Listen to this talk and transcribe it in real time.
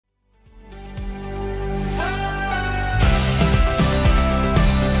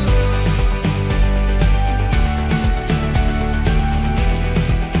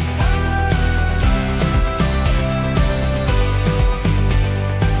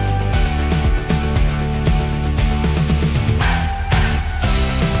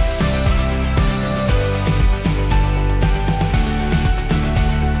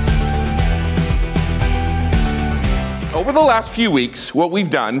Over the last few weeks, what we've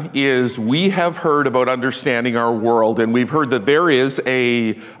done is we have heard about understanding our world, and we've heard that there is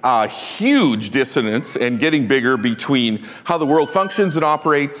a huge dissonance and getting bigger between how the world functions and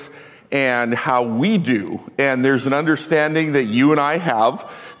operates and how we do. And there's an understanding that you and I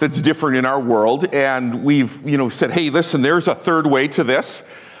have that's different in our world, and we've said, hey, listen, there's a third way to this.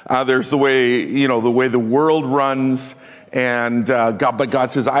 There's the way the world runs. And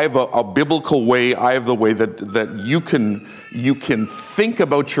God says, I have a biblical way. I have the way that you can think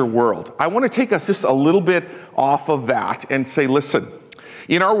about your world. I want to take us just a little bit off of that and say, listen,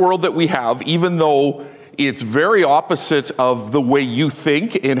 in our world that we have, even though it's very opposite of the way you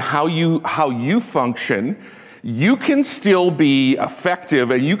think and how you function, you can still be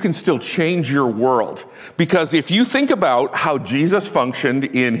effective and you can still change your world. Because if you think about how Jesus functioned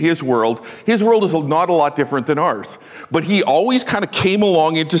in his world is not a lot different than ours. But he always kind of came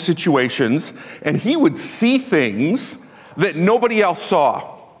along into situations and he would see things that nobody else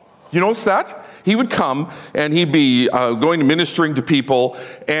saw. You notice that? He would come and he'd be going to ministering to people,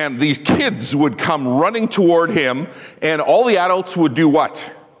 and these kids would come running toward him, and all the adults would do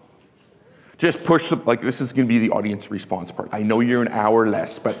what? Just push them. Like, this is going to be the audience response part. I know you're an hour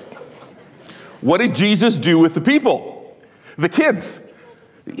less, but what did Jesus do with the people? The kids.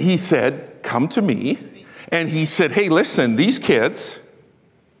 He said, come to me. And he said, hey, listen, these kids,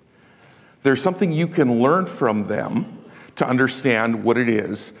 there's something you can learn from them to understand what it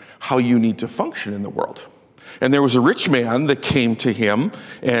is, how you need to function in the world. And there was a rich man that came to him,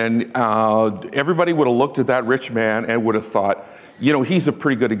 and everybody would have looked at that rich man and would have thought, he's a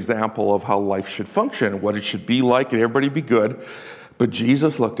pretty good example of how life should function, what it should be like, and everybody be good. But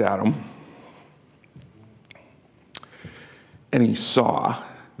Jesus looked at him, and he saw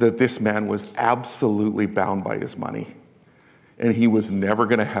that this man was absolutely bound by his money. And he was never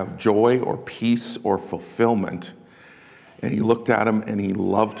going to have joy or peace or fulfillment. And he looked at him and he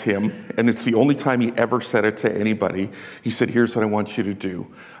loved him. And it's the only time he ever said it to anybody. He said, here's what I want you to do.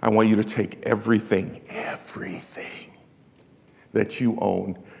 I want you to take everything that you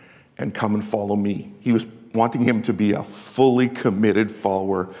own and come and follow me. He was wanting him to be a fully committed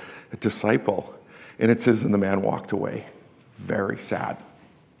follower, a disciple. And it says, and the man walked away. Very sad.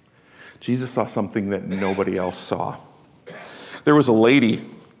 Jesus saw something that nobody else saw. There was a lady.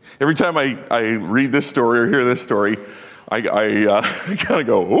 Every time I read this story or hear this story, I kind of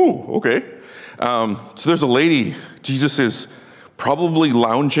go, oh, okay. So there's a lady. Jesus is probably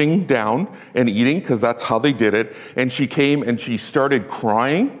lounging down and eating, because that's how they did it. And she came and she started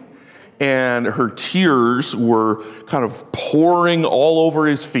crying, and her tears were kind of pouring all over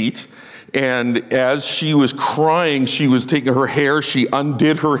his feet. And as she was crying, she was taking her hair, she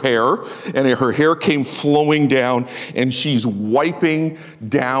undid her hair, and her hair came flowing down, and she's wiping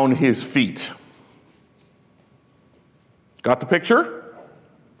down his feet. Got the picture?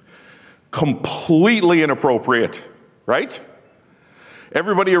 Completely inappropriate, right?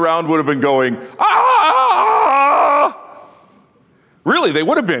 Everybody around would have been going, ah! Really, they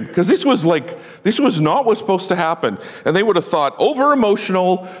would have been, because this was not what's supposed to happen. And they would have thought,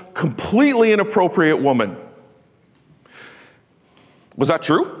 over-emotional, completely inappropriate woman. Was that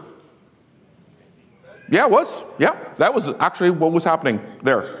true? Yeah, it was. Yeah, that was actually what was happening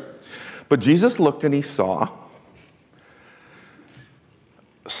there. But Jesus looked and he saw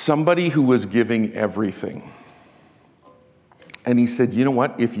somebody who was giving everything. And he said, you know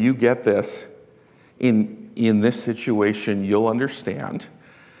what? If you get this, in this situation, you'll understand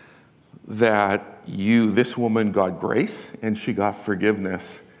that this woman got grace and she got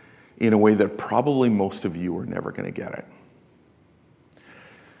forgiveness in a way that probably most of you are never going to get it.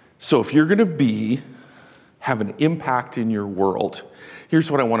 So if you're going to have an impact in your world, here's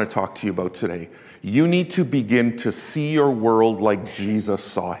what I want to talk to you about today. You need to begin to see your world like Jesus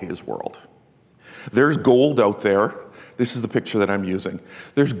saw his world. There's gold out there. This is the picture that I'm using.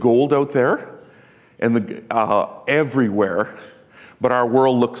 There's gold out there and everywhere, but our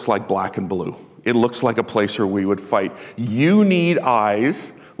world looks like black and blue. It looks like a place where we would fight. You need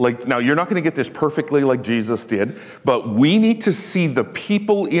eyes. Now, you're not going to get this perfectly like Jesus did, but we need to see the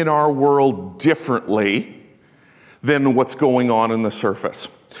people in our world differently than what's going on in the surface.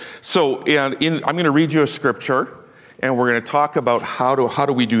 So I'm going to read you a scripture, and we're going to talk about how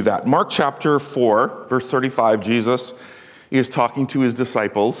do we do that. Mark chapter 4, verse 35, Jesus is talking to his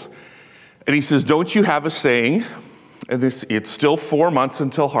disciples, and he says, don't you have a saying, and it's still 4 months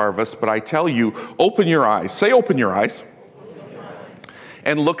until harvest, but I tell you, open your eyes. Say, open your eyes.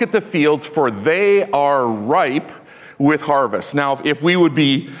 And look at the fields, for they are ripe with harvest. Now, if we would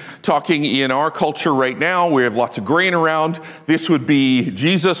be talking in our culture right now, we have lots of grain around. This would be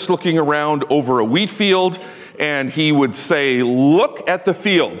Jesus looking around over a wheat field, and he would say, look at the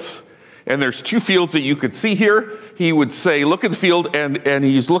fields. And there's two fields that you could see here. He would say, look at the field, and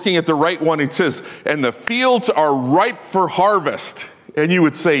he's looking at the right one. It says, and the fields are ripe for harvest. And you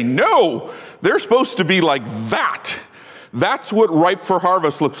would say, no, they're supposed to be like that. That's what ripe for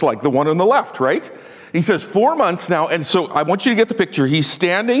harvest looks like, the one on the left, right? He says 4 months now, and so I want you to get the picture. He's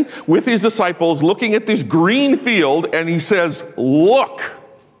standing with his disciples looking at this green field, and he says, look,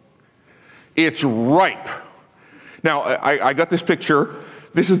 it's ripe. Now, I got this picture.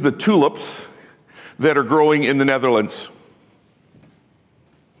 This is the tulips that are growing in the Netherlands.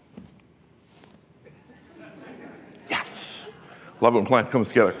 Yes. Love it when a plant comes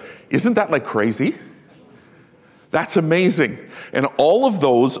together. Isn't that like crazy? That's amazing. And all of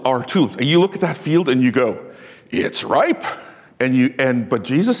those are tulips. And you look at that field and you go, it's ripe. But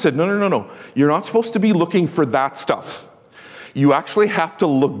Jesus said, no. You're not supposed to be looking for that stuff. You actually have to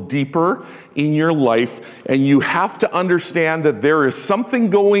look deeper in your life, and you have to understand that there is something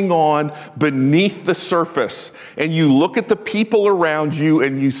going on beneath the surface. And you look at the people around you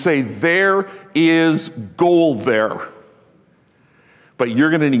and you say, there is gold there. But you're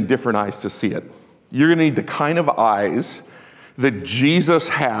going to need different eyes to see it. You're going to need the kind of eyes that Jesus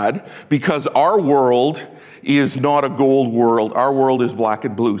had, because our world is not a gold world. Our world is black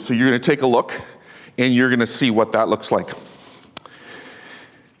and blue. So you're going to take a look and you're going to see what that looks like.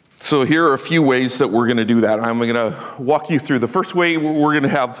 So here are a few ways that we're going to do that. I'm going to walk you through. The first way we're going to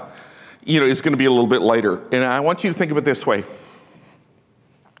have, is going to be a little bit lighter. And I want you to think of it this way.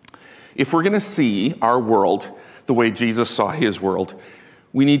 If we're going to see our world the way Jesus saw his world,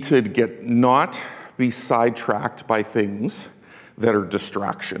 we need to not be sidetracked by things that are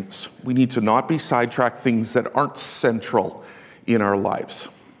distractions. We need to not be sidetracked things that aren't central in our lives.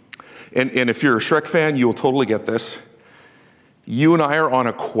 And if you're a Shrek fan, you'll totally get this. You and I are on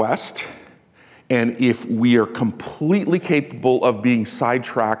a quest, and if we are completely capable of being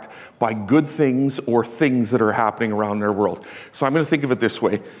sidetracked by good things or things that are happening around our world. So I'm going to think of it this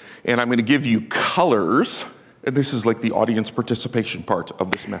way, and I'm going to give you colors. And this is like the audience participation part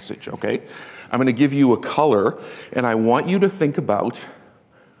of this message, okay? I'm going to give you a color, and I want you to think about,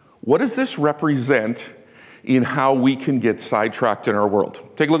 what does this represent in how we can get sidetracked in our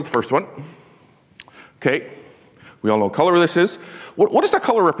world? Take a look at the first one. Okay. We all know what color this is. What does that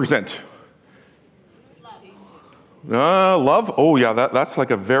color represent? Love? Oh yeah,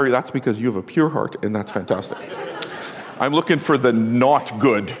 that's because you have a pure heart, and that's fantastic. I'm looking for the not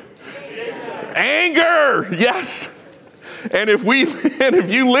good. Anger, yes. And if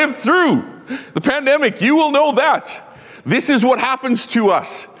you lived through the pandemic, you will know that. This is what happens to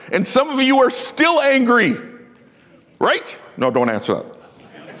us. And some of you are still angry, right? No, don't answer that.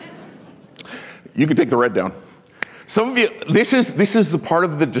 You can take the red down. Some of you, this is the part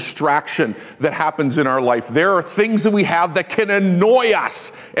of the distraction that happens in our life. There are things that we have that can annoy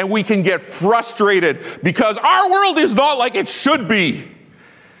us, and we can get frustrated because our world is not like it should be.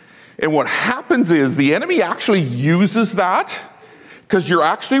 And what happens is the enemy actually uses that, because you're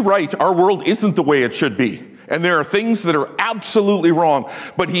actually right, our world isn't the way it should be. And there are things that are absolutely wrong,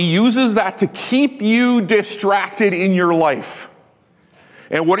 but he uses that to keep you distracted in your life.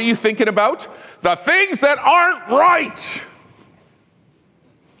 And what are you thinking about? The things that aren't right.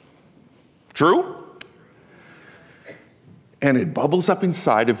 True? And it bubbles up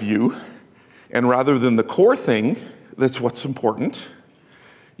inside of you, and rather than the core thing, that's what's important,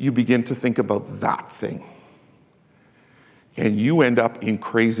 you begin to think about that thing. And you end up in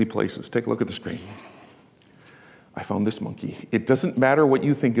crazy places. Take a look at the screen. I found this monkey. It doesn't matter what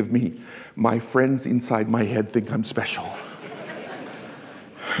you think of me. My friends inside my head think I'm special.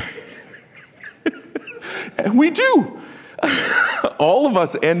 And we do. All of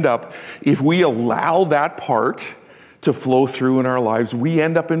us end up, if we allow that part to flow through in our lives, we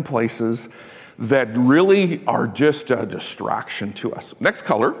end up in places that really are just a distraction to us. Next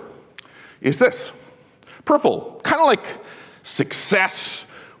color is this. Purple. Kind of like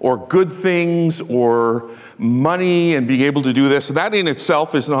success or good things or money and being able to do this. That in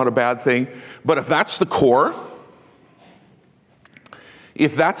itself is not a bad thing. But if that's the core,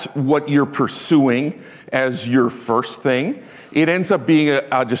 if that's what you're pursuing as your first thing, it ends up being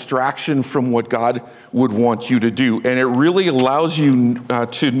a distraction from what God would want you to do. And it really allows you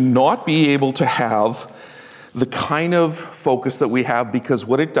to not be able to have the kind of focus that we have, because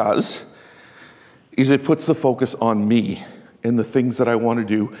what it does is it puts the focus on me and the things that I want to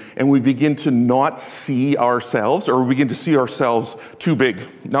do. And we begin to not see ourselves, or we begin to see ourselves too big.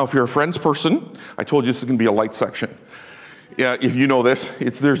 Now, if you're a Friends person, I told you this is going to be a light section. Yeah, if you know this,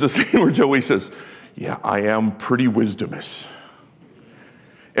 there's a scene where Joey says, yeah, I am pretty wisdomous.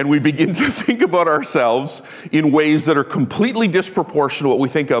 And we begin to think about ourselves in ways that are completely disproportionate to what we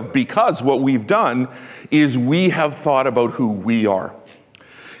think of, because what we've done is we have thought about who we are.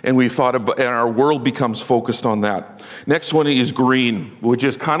 And we thought about, and our world becomes focused on that. Next one is green, which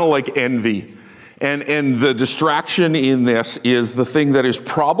is kind of like envy. And the distraction in this is the thing that is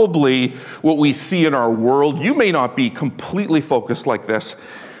probably what we see in our world. You may not be completely focused like this,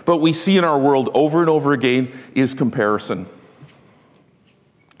 but we see in our world over and over again is comparison.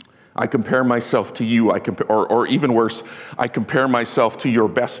 I compare myself to you, or even worse, I compare myself to your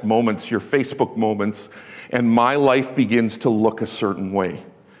best moments, your Facebook moments, and my life begins to look a certain way.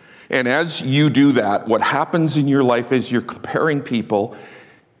 And as you do that, what happens in your life is you're comparing people,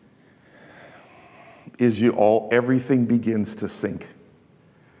 is everything begins to sink.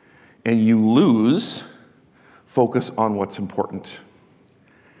 And you lose focus on what's important.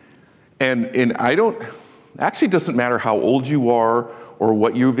 And actually doesn't matter how old you are or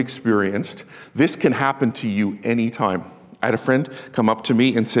what you've experienced, this can happen to you anytime. I had a friend come up to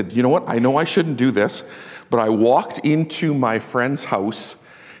me and said, you know what, I know I shouldn't do this, but I walked into my friend's house,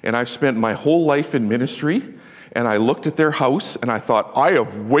 and I've spent my whole life in ministry, and I looked at their house and I thought, I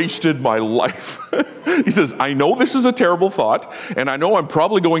have wasted my life. He says, I know this is a terrible thought, and I know I'm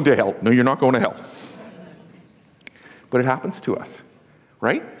probably going to hell. No, you're not going to hell. But it happens to us,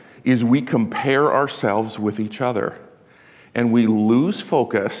 right? Is we compare ourselves with each other, and we lose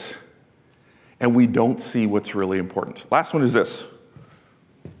focus, and we don't see what's really important. Last one is this.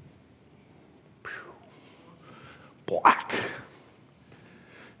 Black.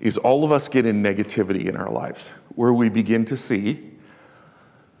 Is all of us get in negativity in our lives, where we begin to see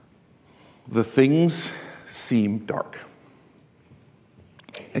the things seem dark.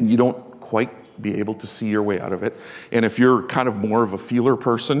 And you don't quite be able to see your way out of it. And if you're kind of more of a feeler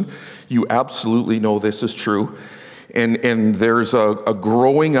person, you absolutely know this is true. And there's a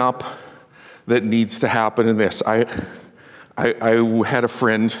growing up that needs to happen in this. I had a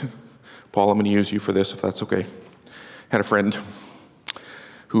friend, Paul, I'm going to use you for this if that's okay. Had a friend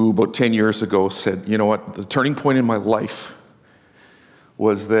who about 10 years ago said, you know what, the turning point in my life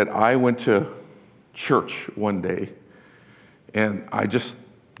was that I went to church one day, and I just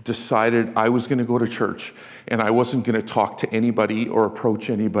decided I was going to go to church, and I wasn't going to talk to anybody or approach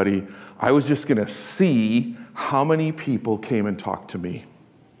anybody. I was just going to see how many people came and talked to me.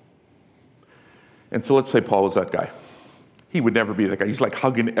 And so let's say Paul was that guy. He would never be that guy. He's like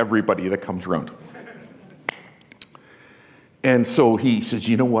hugging everybody that comes around. And so he says,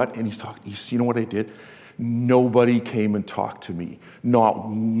 you know what? And he says, you know what I did? Nobody came and talked to me. Not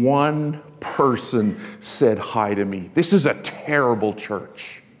one person said hi to me. This is a terrible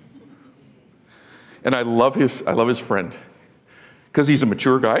church. And I love his friend, because he's a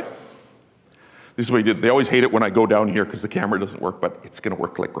mature guy. This is what he did. They always hate it when I go down here because the camera doesn't work, but it's going to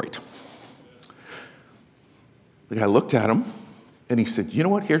work like great. The guy looked at him and he said, you know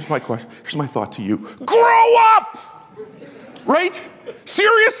what? Here's my question. Here's my thought to you. Grow up! Right?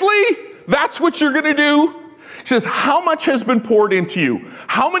 Seriously? That's what you're going to do? He says, how much has been poured into you?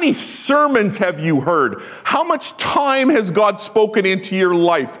 How many sermons have you heard? How much time has God spoken into your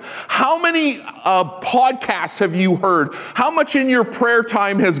life? How many podcasts have you heard? How much in your prayer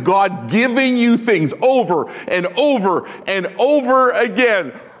time has God given you things over and over and over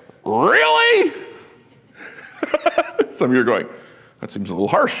again? Really? Some of you are going, that seems a little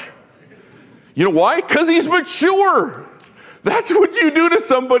harsh. You know why? Because he's mature. That's what you do to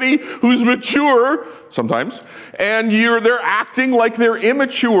somebody who's mature, sometimes, and they're acting like they're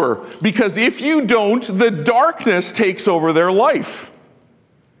immature. Because if you don't, the darkness takes over their life.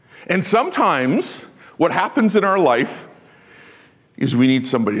 And sometimes what happens in our life is we need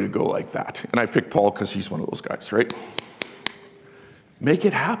somebody to go like that. And I picked Paul because he's one of those guys, right? Make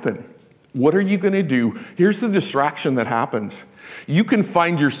it happen. What are you going to do? Here's the distraction that happens. You can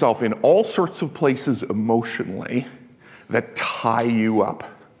find yourself in all sorts of places emotionally that tie you up,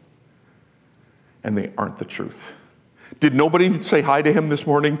 and they aren't the truth. Did nobody say hi to him this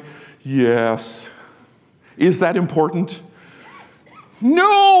morning? Yes. Is that important?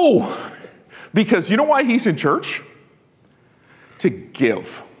 No! Because you know why he's in church? To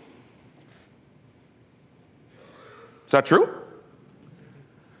give. Is that true?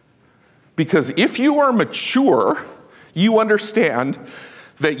 Because if you are mature, you understand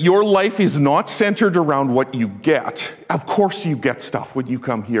that your life is not centered around what you get. Of course you get stuff when you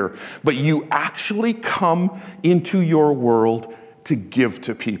come here, but you actually come into your world to give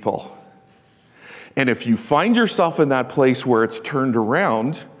to people. And if you find yourself in that place where it's turned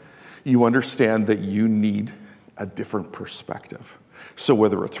around, you understand that you need a different perspective. So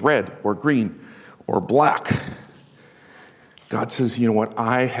whether it's red or green or black, God says, you know what?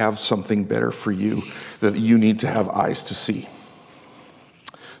 I have something better for you that you need to have eyes to see.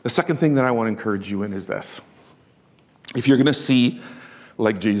 The second thing that I want to encourage you in is this. If you're going to see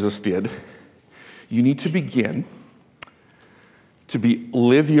like Jesus did, you need to begin to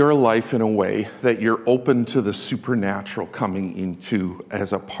live your life in a way that you're open to the supernatural coming into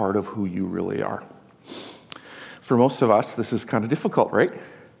as a part of who you really are. For most of us, this is kind of difficult, right?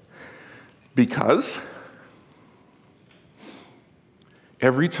 Because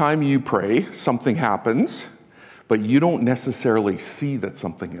every time you pray, something happens, but you don't necessarily see that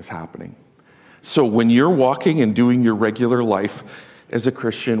something is happening. So when you're walking and doing your regular life as a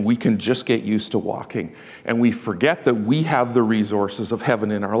Christian, we can just get used to walking, and we forget that we have the resources of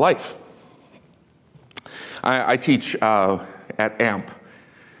heaven in our life. I teach at AMP,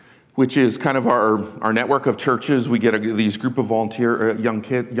 which is kind of our network of churches. We get these group of volunteer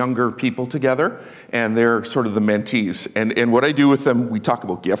younger people together, and they're sort of the mentees. And what I do with them, we talk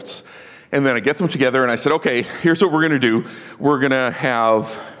about gifts, and then I get them together and I said, okay, here's what we're going to do. We're going to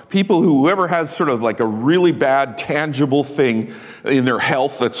have people whoever has sort of like a really bad tangible thing in their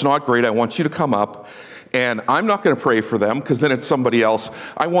health that's not great, I want you to come up, and I'm not going to pray for them because then it's somebody else.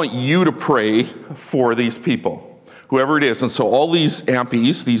 I want you to pray for these people, whoever it is. And so all these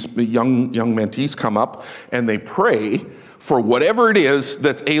ampies, these young mentees come up and they pray for whatever it is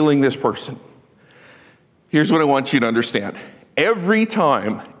that's ailing this person. Here's what I want you to understand. Every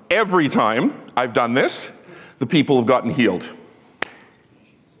time I've done this, the people have gotten healed.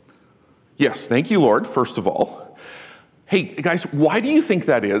 Yes, thank you, Lord, first of all. Hey, guys, why do you think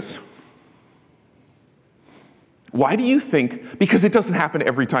that is? Why do you think? Because it doesn't happen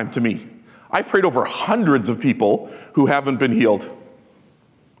every time to me. I've prayed over hundreds of people who haven't been healed,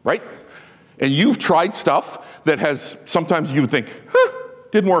 right? And you've tried stuff that has, sometimes you would think,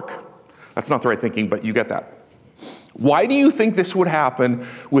 didn't work. That's not the right thinking, but you get that. Why do you think this would happen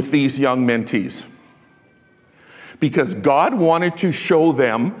with these young mentees? Because God wanted to show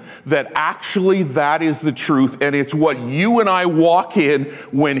them that actually that is the truth, and it's what you and I walk in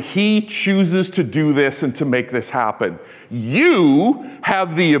when He chooses to do this and to make this happen. You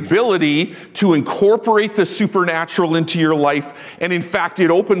have the ability to incorporate the supernatural into your life, and in fact, it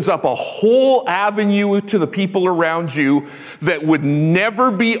opens up a whole avenue to the people around you that would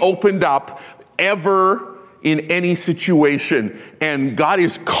never be opened up ever in any situation. And God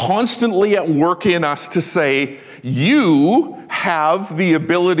is constantly at work in us to say, you have the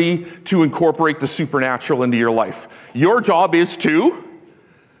ability to incorporate the supernatural into your life. Your job is to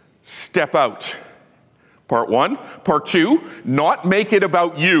step out. Part one. Part two, not make it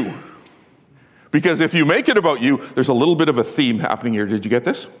about you. Because if you make it about you, there's a little bit of a theme happening here. Did you get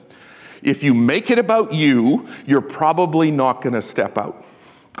this? If you make it about you, you're probably not going to step out.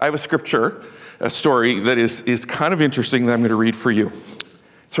 I have a story that is kind of interesting that I'm going to read for you.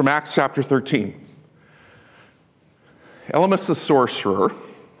 It's from Acts chapter 13. Elymas the sorcerer,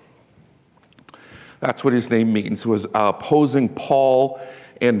 that's what his name means, was opposing Paul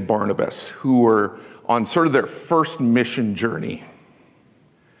and Barnabas, who were on sort of their first mission journey.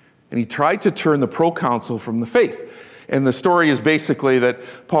 And he tried to turn the proconsul from the faith. And the story is basically that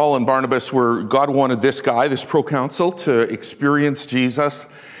Paul and Barnabas God wanted this guy, this proconsul, to experience Jesus.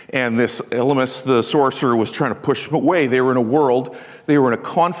 And this Elymas the sorcerer was trying to push him away. They were in a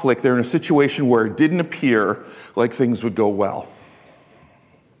conflict, they were in a situation where it didn't appear like things would go well.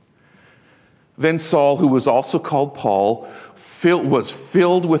 Then Saul, who was also called Paul, was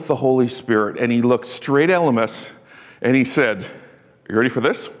filled with the Holy Spirit, and he looked straight at Elymas and he said, you ready for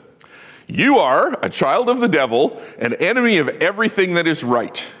this? You are a child of the devil, an enemy of everything that is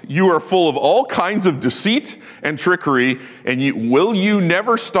right. You are full of all kinds of deceit and trickery, and will you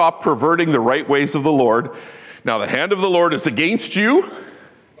never stop perverting the right ways of the Lord? Now the hand of the Lord is against you,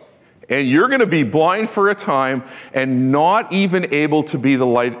 and you're going to be blind for a time and not even able to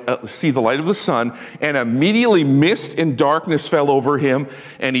see the light of the sun. And immediately mist and darkness fell over him,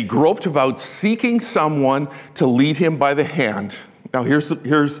 and he groped about seeking someone to lead him by the hand. Now, here's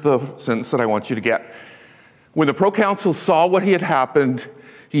the sentence that I want you to get. When the proconsul saw what had happened,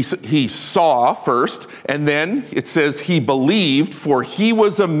 he saw first, and then it says he believed, for he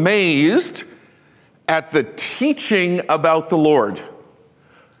was amazed at the teaching about the Lord.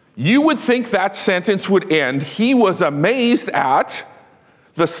 You would think that sentence would end, he was amazed at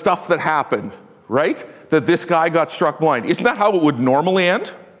the stuff that happened, right? That this guy got struck blind. Isn't that how it would normally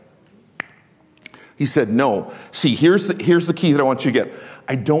end? He said, no. See, here's the key that I want you to get.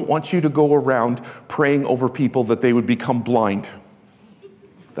 I don't want you to go around praying over people that they would become blind.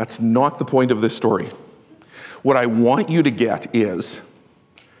 That's not the point of this story. What I want you to get is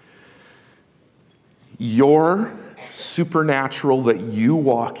your supernatural that you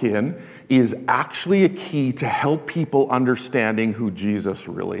walk in is actually a key to help people understanding who Jesus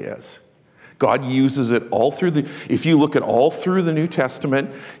really is. God uses it all through if you look at all through the New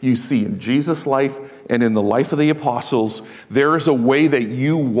Testament, you see in Jesus' life and in the life of the apostles, there is a way that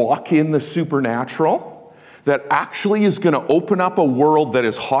you walk in the supernatural that actually is going to open up a world that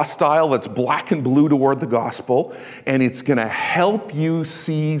is hostile, that's black and blue toward the gospel, and it's going to help you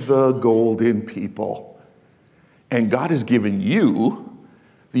see the gold in people. And God has given you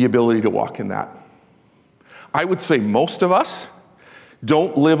the ability to walk in that. I would say most of us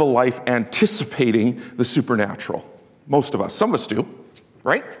don't live a life anticipating the supernatural. Most of us. Some of us do,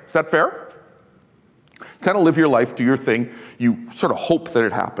 right? Is that fair? Kind of live your life, do your thing. You sort of hope that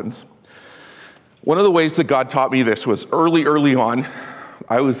it happens. One of the ways that God taught me this was early on.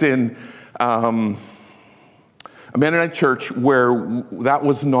 I was in a Mennonite church where that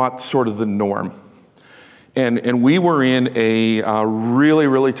was not sort of the norm. And we were in a really,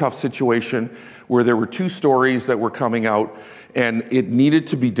 really tough situation where there were 2 stories that were coming out, and it needed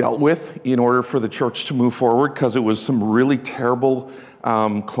to be dealt with in order for the church to move forward because it was some really terrible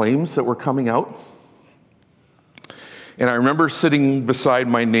claims that were coming out. And I remember sitting beside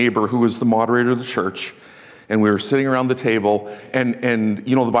my neighbor who was the moderator of the church, and we were sitting around the table, and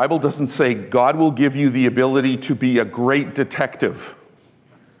you know, the Bible doesn't say God will give you the ability to be a great detective,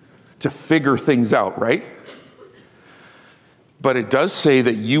 to figure things out, right? But it does say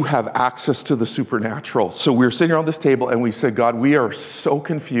that you have access to the supernatural. So we were sitting around this table and we said, God, we are so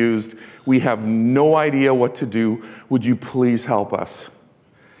confused. We have no idea what to do. Would you please help us?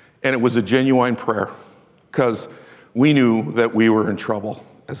 And it was a genuine prayer because we knew that we were in trouble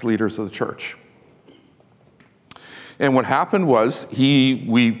as leaders of the church. And what happened was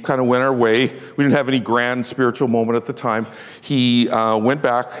we kind of went our way. We didn't have any grand spiritual moment at the time. He went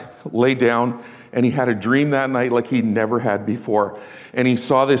back, laid down, and he had a dream that night like he'd never had before. And he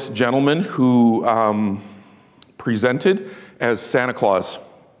saw this gentleman who presented as Santa Claus.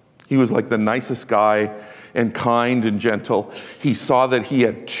 He was like the nicest guy and kind and gentle. He saw that he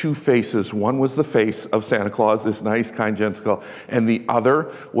had 2 faces. One was the face of Santa Claus, this nice, kind, gentle, and the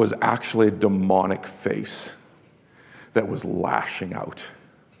other was actually a demonic face that was lashing out.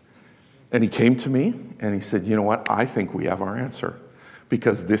 And he came to me and he said, you know what? I think we have our answer.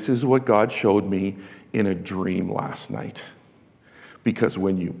 Because this is what God showed me in a dream last night. Because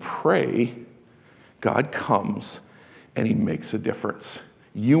when you pray, God comes and he makes a difference.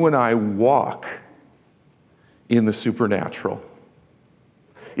 You and I walk in the supernatural.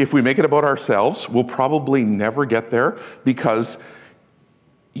 If we make it about ourselves, we'll probably never get there because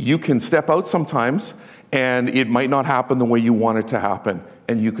you can step out sometimes and it might not happen the way you want it to happen,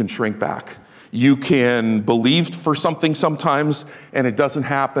 and you can shrink back. You can believe for something sometimes and it doesn't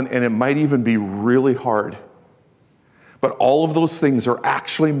happen, and it might even be really hard. But all of those things are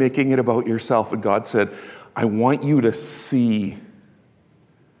actually making it about yourself. And God said, I want you to see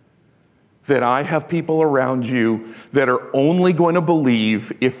that I have people around you that are only going to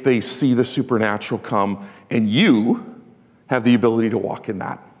believe if they see the supernatural come, and you have the ability to walk in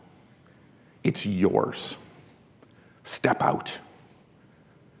that. It's yours. Step out.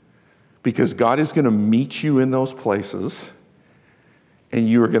 Because God is going to meet you in those places, and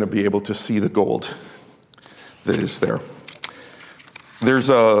you are going to be able to see the gold that is there. There's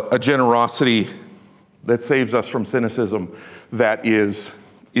a generosity that saves us from cynicism that is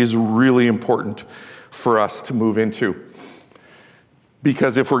really important for us to move into.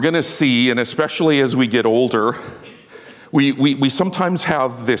 Because if we're going to see, and especially as we get older, we sometimes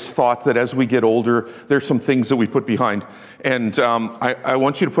have this thought that as we get older, there's some things that we put behind. And I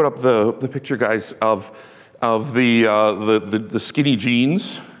want you to put up the picture, guys, of the skinny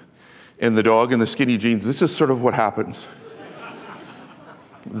jeans and the dog in the skinny jeans. This is sort of what happens.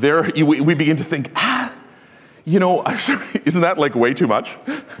 We begin to think, you know, isn't that like way too much?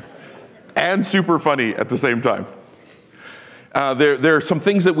 And super funny at the same time. There are some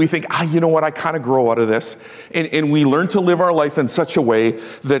things that we think, you know what, I kind of grow out of this. And we learn to live our life in such a way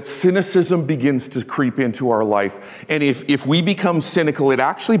that cynicism begins to creep into our life. And if we become cynical, it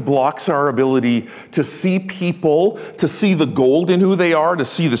actually blocks our ability to see people, to see the gold in who they are, to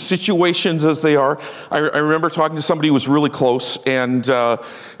see the situations as they are. I remember talking to somebody who was really close, and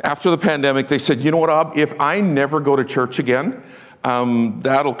after the pandemic, they said, you know what, Ab, if I never go to church again,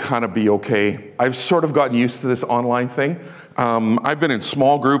 that'll kind of be okay. I've sort of gotten used to this online thing. I've been in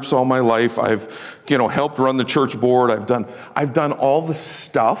small groups all my life. I've, helped run the church board. I've done all the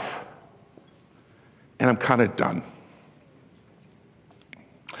stuff, and I'm kind of done.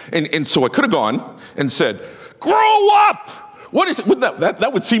 And so I could have gone and said, grow up! What is it?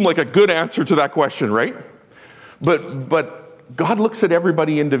 That would seem like a good answer to that question, right? But God looks at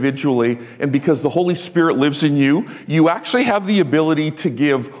everybody individually, and because the Holy Spirit lives in you, you actually have the ability to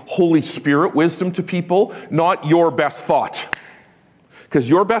give Holy Spirit wisdom to people, not your best thought. Because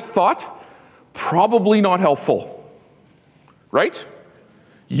your best thought, probably not helpful, right?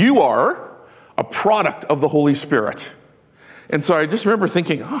 You are a product of the Holy Spirit. And so I just remember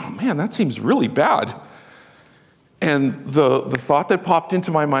thinking, oh man, that seems really bad. And the thought that popped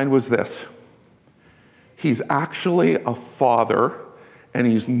into my mind was this: he's actually a father, and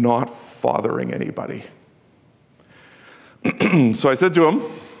he's not fathering anybody. So I said to him,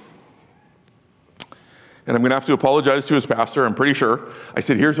 and I'm going to have to apologize to his pastor, I'm pretty sure. I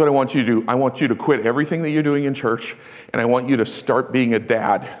said, here's what I want you to do. I want you to quit everything that you're doing in church, and I want you to start being a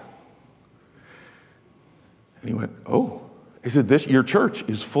dad. And he went, oh. He said, your church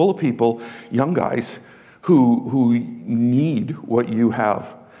is full of people, young guys, who need what you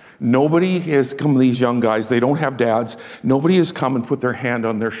have. Nobody has come, these young guys, they don't have dads. Nobody has come and put their hand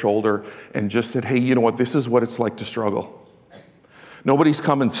on their shoulder and just said, hey, you know what, this is what it's like to struggle. Nobody's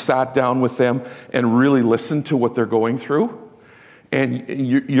come and sat down with them and really listened to what they're going through. And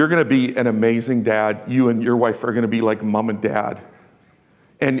you're going to be an amazing dad. You and your wife are going to be like mom and dad.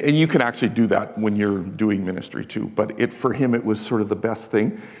 And you can actually do that when you're doing ministry too. But for him, it was sort of the best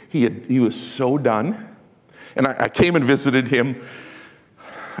thing. He was so done. And I came and visited him,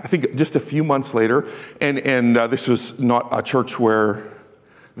 I think just a few months later. And this was not a church where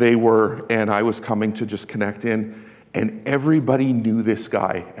they were, and I was coming to just connect in. And everybody knew this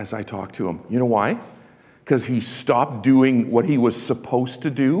guy as I talked to him. You know why? Because he stopped doing what he was supposed to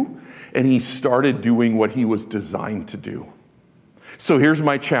do, and he started doing what he was designed to do. So here's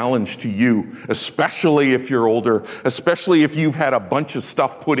my challenge to you, especially if you're older, especially if you've had a bunch of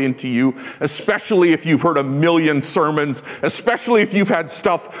stuff put into you, especially if you've heard a million sermons, especially if you've had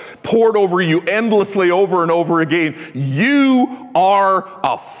stuff poured over you endlessly over and over again. You are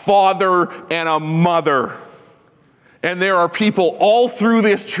a father and a mother. And there are people all through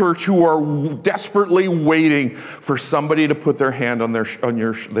this church who are desperately waiting for somebody to put their hand on their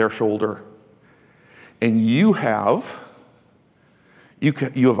shoulder. And you have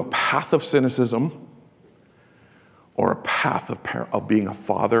a path of cynicism or a path of being a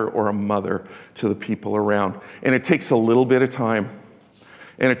father or a mother to the people around. And it takes a little bit of time.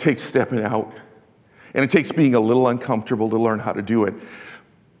 And it takes stepping out. And it takes being a little uncomfortable to learn how to do it.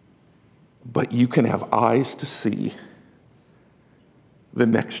 But you can have eyes to see the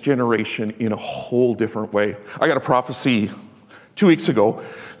next generation in a whole different way. I got a prophecy 2 weeks ago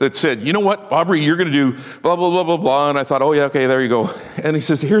that said, you know what, Aubrey, you're going to do blah, blah, blah, blah, blah. And I thought, oh yeah, okay, there you go. And he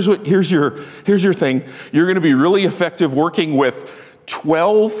says, here's your thing. You're going to be really effective working with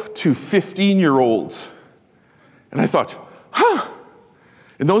 12 to 15-year-olds. And I thought,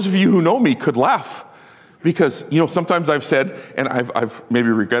 and those of you who know me could laugh. Because, sometimes I've said, and I've maybe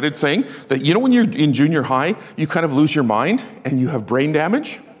regretted saying, that, when you're in junior high, you kind of lose your mind and you have brain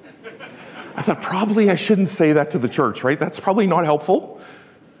damage. I thought, probably I shouldn't say that to the church, right? That's probably not helpful.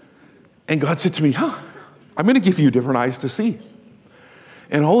 And God said to me, I'm going to give you different eyes to see.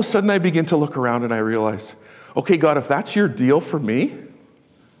 And all of a sudden I begin to look around and I realize, okay, God, if that's your deal for me,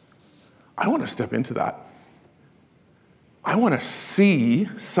 I want to step into that. I want to see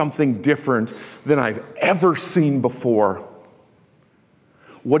something different than I've ever seen before.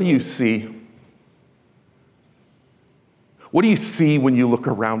 What do you see? What do you see when you look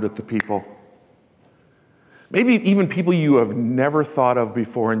around at the people? Maybe even people you have never thought of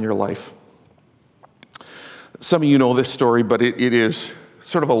before in your life. Some of you know this story, but it is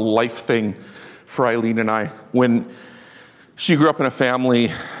sort of a life thing for Eileen and I. When she grew up in a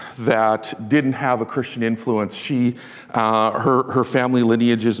family that didn't have a Christian influence. Her family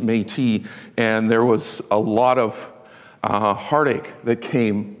lineage is Métis, and there was a lot of heartache that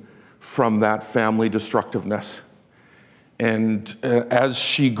came from that family destructiveness. And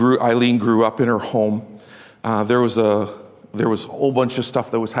as Eileen grew up in her home, there was a whole bunch of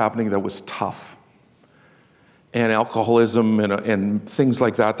stuff that was happening that was tough. And alcoholism and things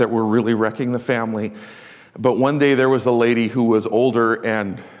like that were really wrecking the family. But one day there was a lady who was older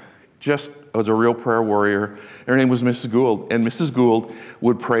and just was a real prayer warrior. Her name was Mrs. Gould. And Mrs. Gould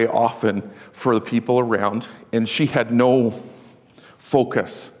would pray often for the people around. And she had no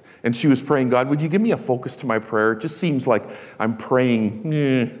focus. And she was praying, God, would you give me a focus to my prayer? It just seems like I'm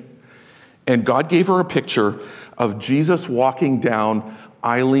praying. And God gave her a picture of Jesus walking down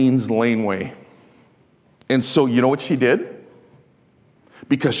Eileen's laneway. And so you know what she did?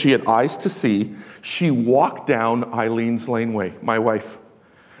 Because she had eyes to see, she walked down Eileen's laneway, my wife.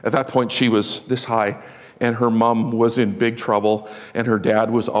 At that point, she was this high, and her mom was in big trouble, and her dad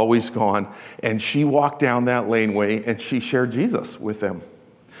was always gone. And she walked down that laneway, and she shared Jesus with them.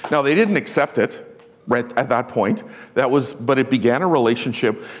 Now, they didn't accept it right at that point. But it began a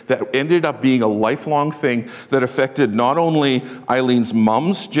relationship that ended up being a lifelong thing that affected not only Eileen's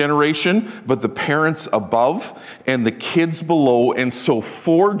mom's generation, but the parents above and the kids below. And so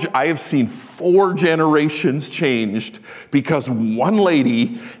I have seen 4 generations changed because one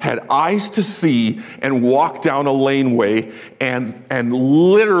lady had eyes to see and walked down a laneway, and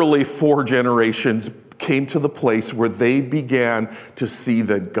literally 4 generations came to the place where they began to see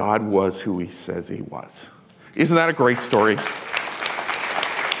that God was who he says he was. Isn't that a great story?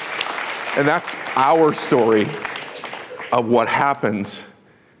 And that's our story of what happens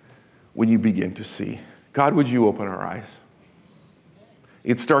when you begin to see. God, would you open our eyes?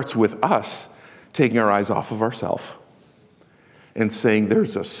 It starts with us taking our eyes off of ourselves and saying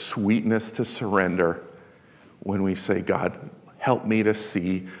there's a sweetness to surrender when we say, God, help me to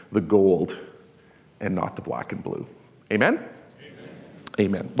see the gold and not the black and blue. Amen? Amen?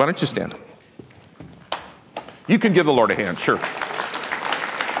 Amen. Why don't you stand? You can give the Lord a hand, sure.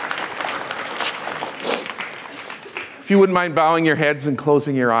 If you wouldn't mind bowing your heads and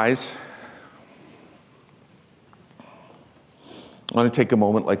closing your eyes. I want to take a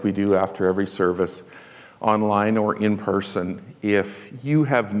moment like we do after every service, online or in person. If you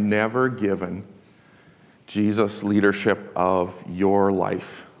have never given Jesus leadership of your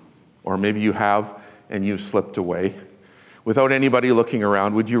life, or maybe you have and you've slipped away, without anybody looking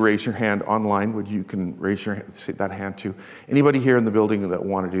around, would you raise your hand online? You can raise that hand too. Anybody here in the building that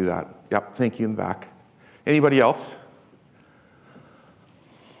want to do that? Yep, thank you in the back. Anybody else?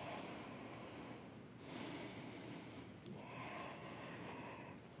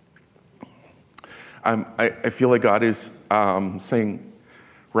 I feel like God is saying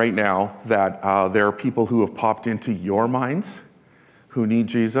right now that there are people who have popped into your minds who need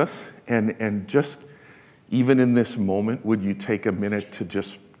Jesus, and just even in this moment, would you take a minute to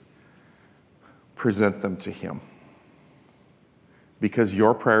just present them to him? Because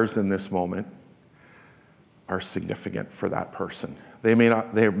your prayers in this moment are significant for that person. They may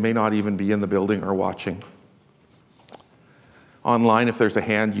not even be in the building or watching. Online, if there's a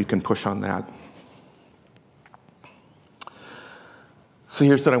hand, you can push on that. So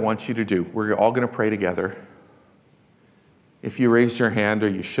here's what I want you to do. We're all going to pray together. If you raised your hand, or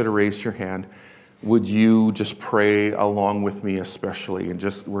you should have raised your hand, would you just pray along with me especially? And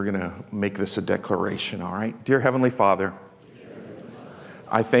we're going to make this a declaration, all right? Dear Heavenly Father,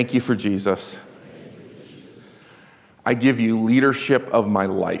 I thank you for Jesus. I give you leadership of my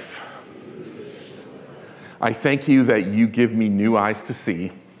life. I thank you that you give me new eyes to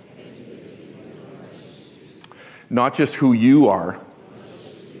see, not just who you are,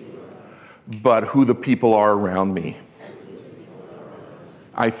 but who the people are around me.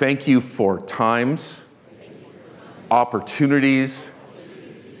 I thank you for times, opportunities,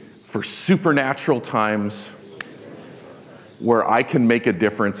 for supernatural times where I can make a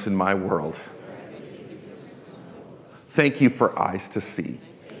difference in my world. Thank you for eyes to see.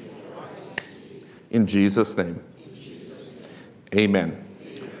 In Jesus' name, amen.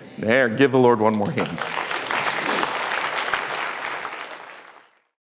 There, give the Lord one more hand.